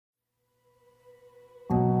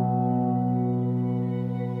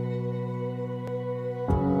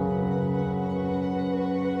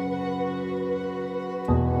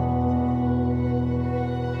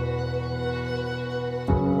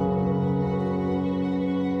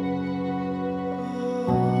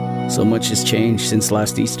So much has changed since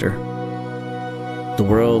last Easter. The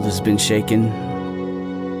world has been shaken.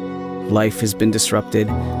 Life has been disrupted.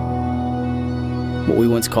 What we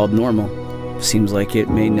once called normal seems like it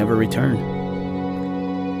may never return.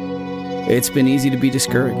 It's been easy to be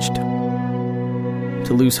discouraged,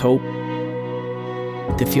 to lose hope,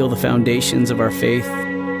 to feel the foundations of our faith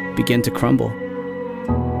begin to crumble.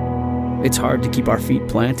 It's hard to keep our feet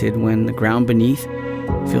planted when the ground beneath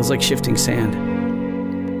feels like shifting sand.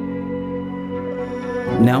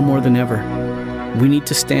 Now more than ever, we need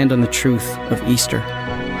to stand on the truth of Easter,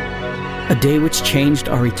 a day which changed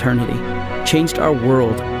our eternity, changed our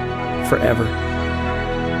world forever.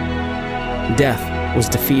 Death was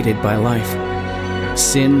defeated by life.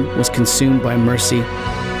 Sin was consumed by mercy.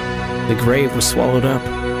 The grave was swallowed up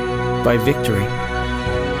by victory.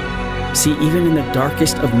 See, even in the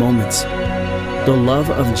darkest of moments, the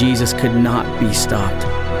love of Jesus could not be stopped.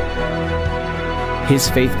 His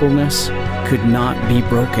faithfulness could not be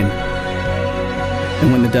broken.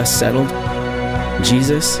 And when the dust settled,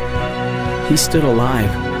 Jesus, he stood alive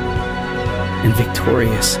and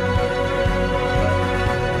victorious.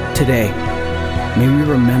 Today, may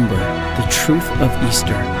we remember the truth of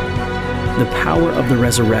Easter, the power of the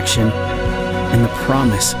resurrection, and the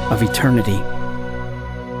promise of eternity.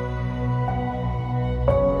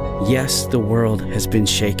 Yes, the world has been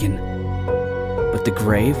shaken, but the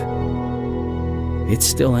grave, it's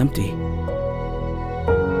still empty.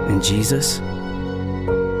 And Jesus,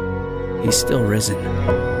 he's still risen.